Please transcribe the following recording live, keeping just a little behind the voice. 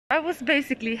I was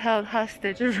basically held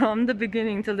hostage from the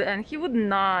beginning till the end. He would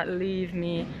not leave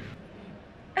me.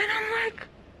 And I'm like,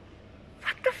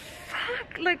 what the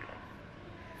fuck? Like,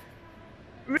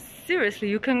 seriously,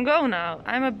 you can go now.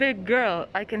 I'm a big girl.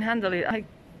 I can handle it.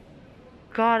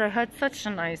 God, I had such a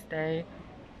nice day.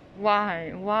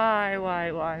 Why? Why?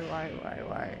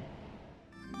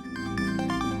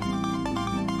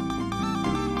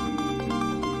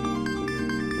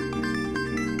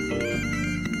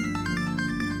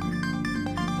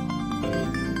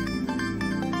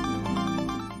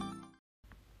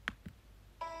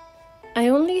 I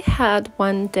only had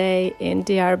one day in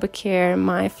Diyarbakir.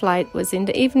 My flight was in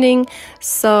the evening,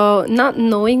 so not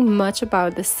knowing much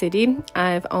about the city,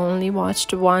 I've only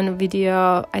watched one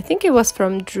video. I think it was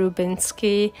from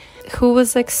Drubinsky, who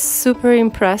was like super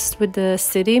impressed with the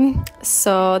city.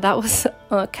 So that was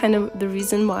kind of the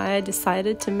reason why I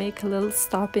decided to make a little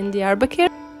stop in Diyarbakir.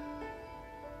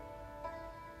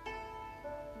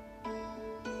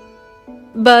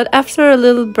 But after a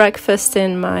little breakfast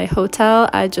in my hotel,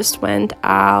 I just went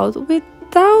out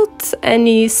without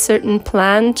any certain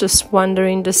plan, just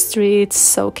wandering the streets,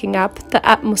 soaking up the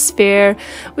atmosphere,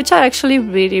 which I actually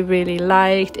really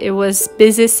liked. It was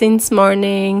busy since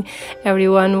morning.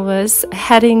 Everyone was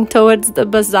heading towards the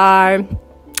bazaar.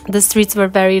 The streets were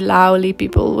very lively.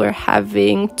 People were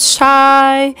having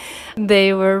chai,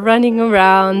 they were running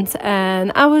around,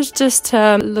 and I was just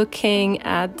looking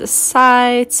at the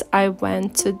sights. I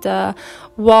went to the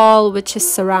wall which is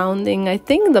surrounding, I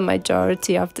think, the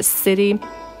majority of the city.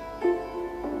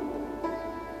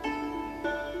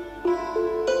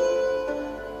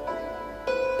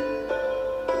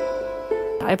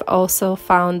 I've also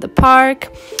found the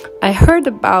park. I heard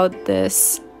about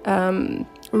this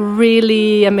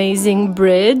really amazing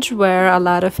bridge where a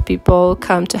lot of people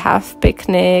come to have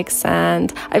picnics,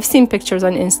 and I've seen pictures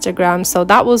on Instagram, so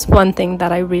that was one thing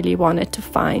that I really wanted to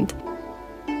find.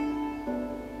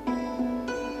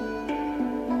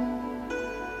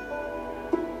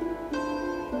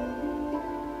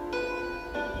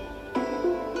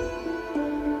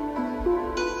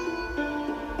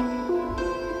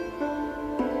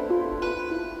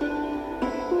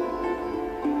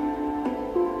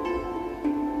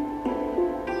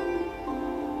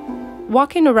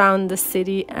 Walking around the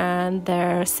city and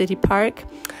their city park,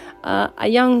 a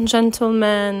young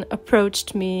gentleman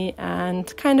approached me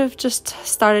and kind of just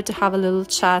started to have a little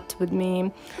chat with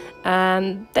me,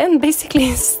 and then basically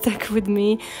stuck with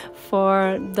me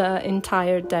for the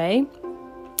entire day.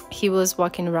 He was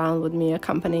walking around with me,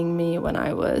 accompanying me when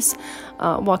I was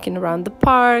walking around the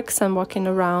parks and walking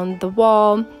around the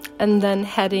wall, and then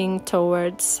heading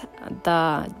towards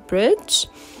the bridge.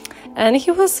 And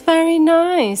he was very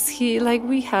nice.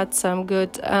 We had some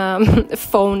good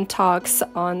phone talks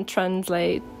on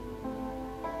Translate.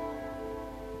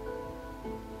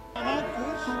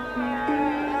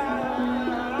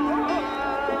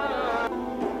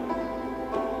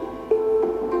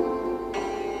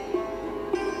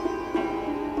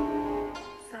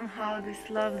 Somehow this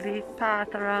lovely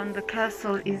path around the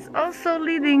castle is also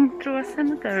leading through a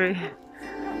cemetery.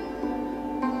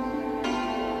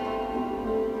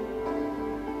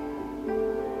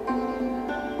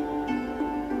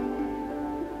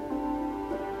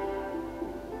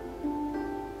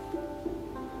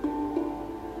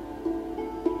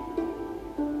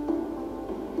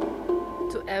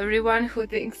 Everyone who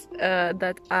thinks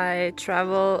that I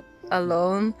travel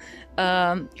alone,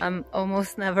 I'm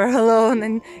almost never alone,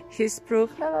 and he's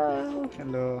proof. Hello.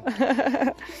 Hello.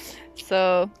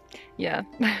 So yeah.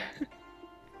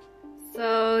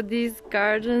 So these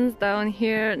gardens down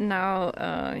here now,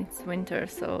 it's winter,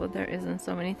 so there isn't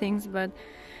so many things, but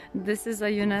this is a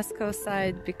UNESCO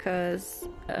site because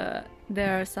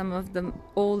there are some of the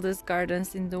oldest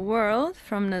gardens in the world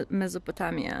from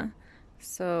Mesopotamia.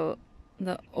 So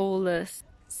the oldest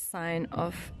sign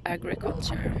of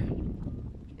agriculture.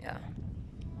 Yeah.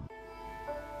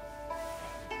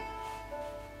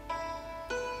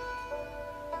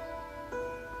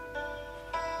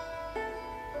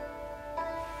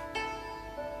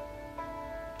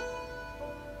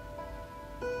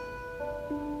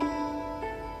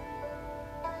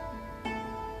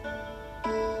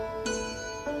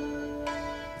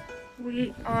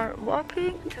 We are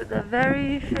walking to the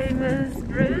very famous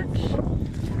bridge,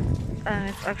 and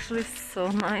it's actually so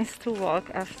nice to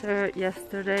walk after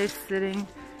yesterday sitting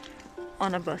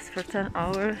on a bus for 10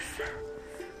 hours,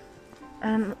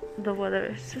 and the weather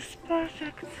is just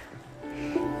perfect.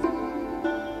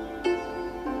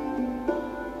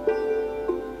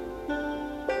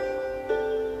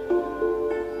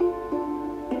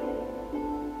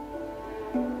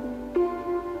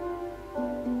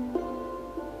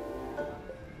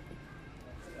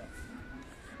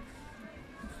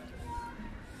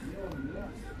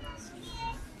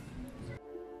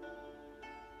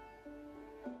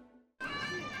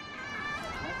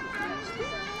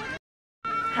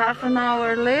 half an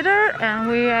hour later and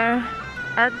we are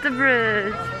at the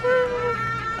bridge.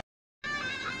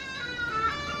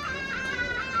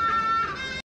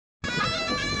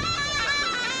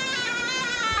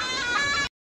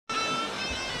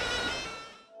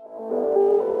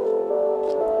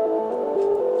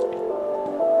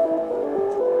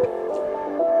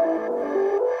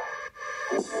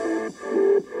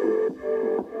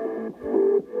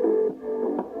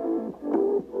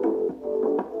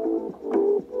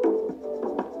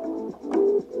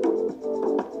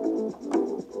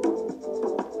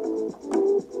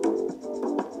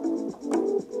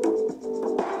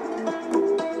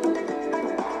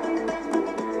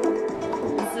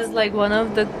 Like one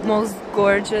of the most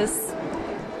gorgeous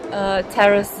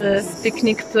terraces,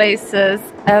 picnic places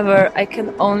ever. I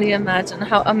can only imagine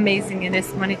how amazing it is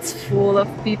when it's full of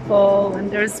people and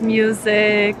there's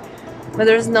music, but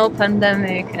there's no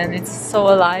pandemic and it's so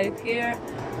alive here.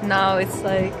 Now it's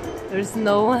like there's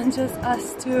no one, just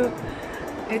us two.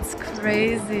 It's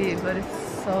crazy, but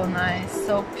it's so nice,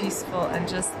 so peaceful, and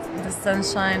just the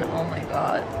sunshine. Oh my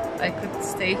god, I could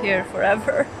stay here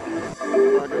forever.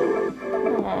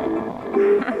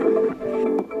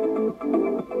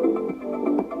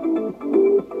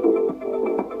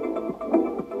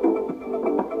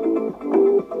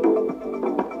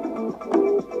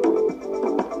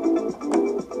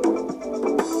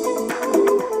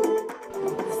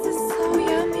 This is so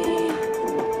yummy,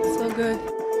 so good.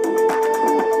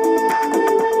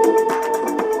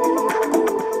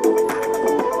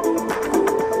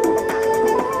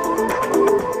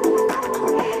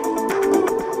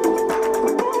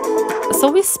 So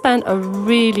we spent a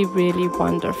really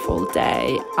wonderful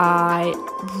day. I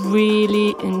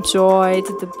really enjoyed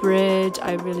the bridge.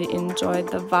 I really enjoyed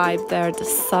the vibe there. The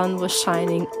sun was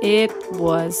shining. It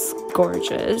was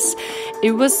gorgeous.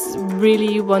 It was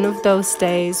really one of those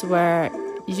days where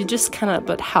you just cannot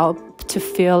but help to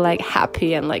feel like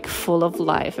happy and like full of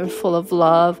life and full of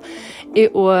love.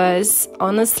 It was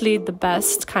honestly the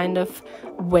best kind of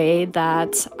way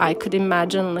that I could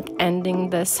imagine like ending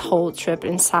this whole trip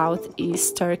in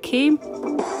southeast Turkey.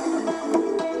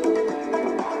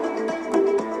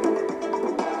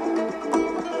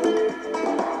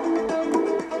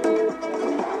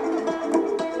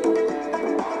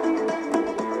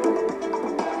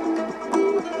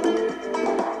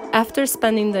 After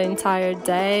spending the entire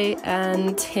day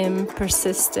and him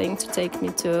persisting to take me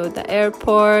to the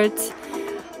airport,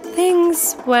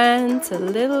 things went a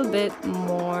little bit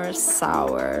more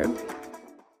sour.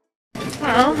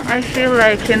 Well, I feel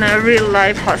like in a real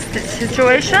life hostage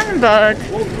situation, but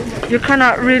you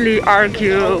cannot really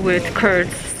argue with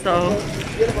Kurds, so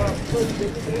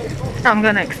I'm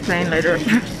gonna explain later.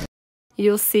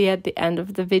 You'll see at the end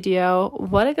of the video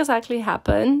what exactly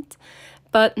happened,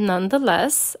 but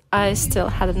nonetheless, I still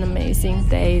had an amazing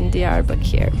day in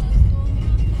Diyarbakir.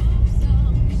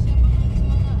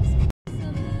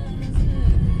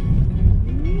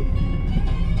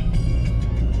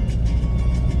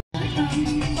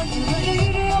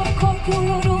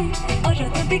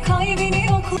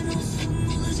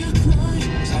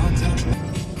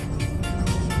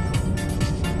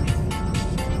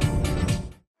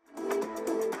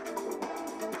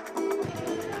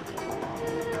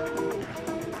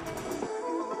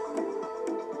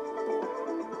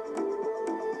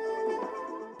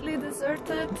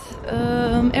 Deserted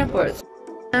airport.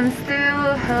 I'm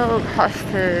still held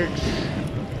hostage.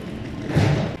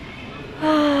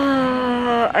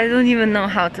 I don't even know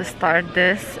how to start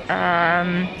this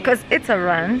because it's a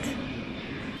rant.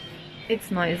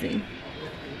 It's noisy.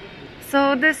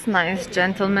 So this nice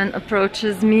gentleman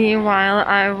approaches me while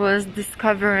I was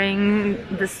discovering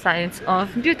the sights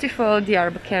of beautiful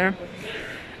Diyarbakir.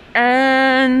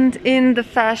 And in the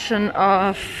fashion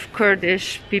of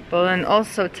Kurdish people and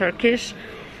also Turkish,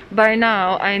 by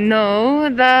now I know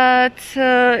that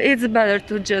it's better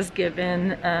to just give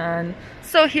in, and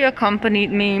so he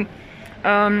accompanied me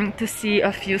to see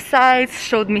a few sites,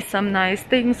 showed me some nice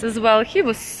things as well. He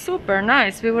was super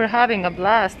nice. We were having a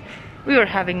blast. We were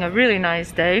having a really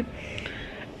nice day.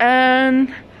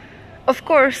 And of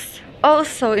course,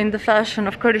 also in the fashion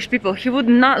of Kurdish people, he would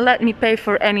not let me pay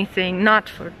for anything, not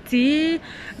for tea,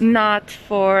 not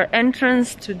for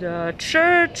entrance to the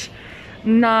church,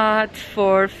 not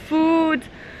for food,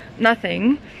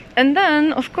 nothing. And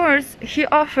then, of course, he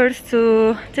offered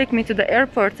to take me to the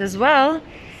airport as well.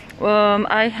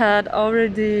 I had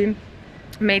already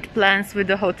made plans with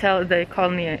the hotel. They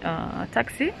called me a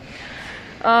taxi.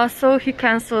 So he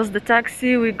cancels the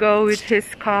taxi, we go with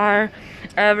his car,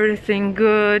 everything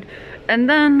good. And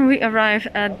then we arrive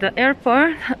at the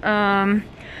airport.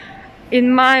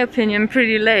 in my opinion,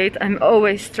 pretty late. I'm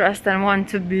always stressed and want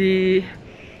to be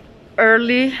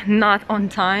early, not on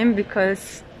time,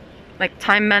 because like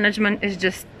time management is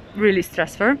just really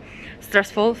stressful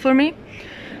for me.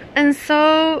 And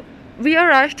so we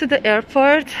arrived to the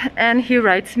airport and he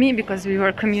writes me, because we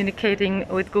were communicating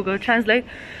with Google Translate,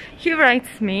 he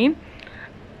writes me,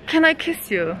 "Can I kiss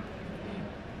you?"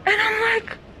 And I'm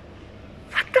like,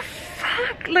 what the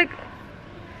fuck? Like,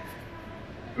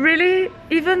 really?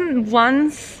 Even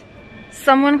once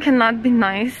someone cannot be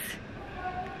nice,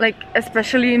 like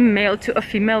especially male to a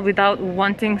female, without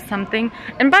wanting something?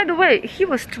 And by the way, he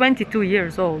was 22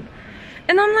 years old.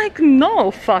 And I'm like,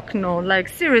 no, fuck no. Like,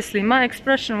 seriously, my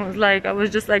expression was like, I was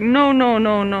just like, no, no,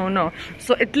 no, no, no.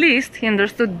 So at least he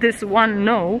understood this one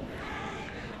no.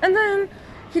 And then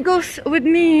he goes with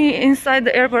me inside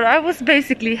the airport. I was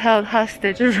basically held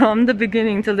hostage from the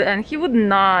beginning till the end. He would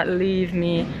not leave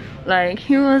me. Like,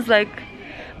 he was like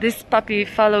this puppy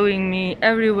following me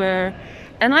everywhere.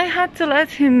 And I had to let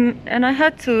him, and I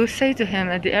had to say to him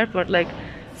at the airport, like,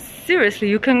 seriously,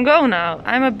 you can go now.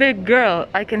 I'm a big girl.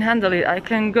 I can handle it. I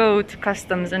can go to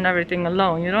customs and everything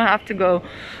alone. You don't have to go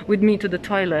with me to the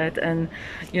toilet and,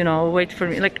 you know, wait for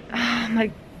me. Like, oh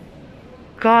my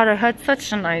God, I had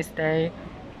such a nice day.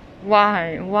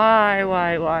 Why?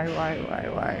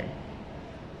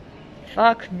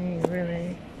 Fuck me,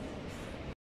 really.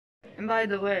 And by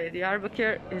the way,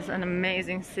 Diyarbakir is an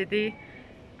amazing city.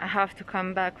 I have to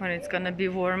come back when it's gonna be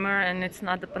warmer and it's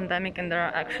not the pandemic and there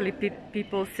are actually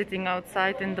people sitting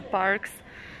outside in the parks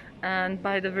and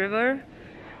by the river.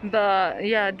 But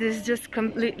yeah, this just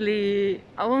completely,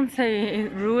 I won't say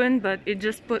ruined, but it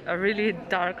just put a really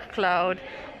dark cloud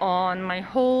on my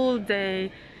whole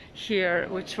day here,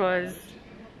 which was,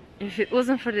 if it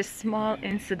wasn't for this small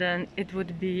incident, it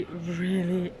would be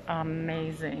really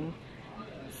amazing.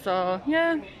 So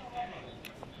yeah,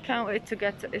 can't wait to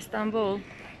get to Istanbul.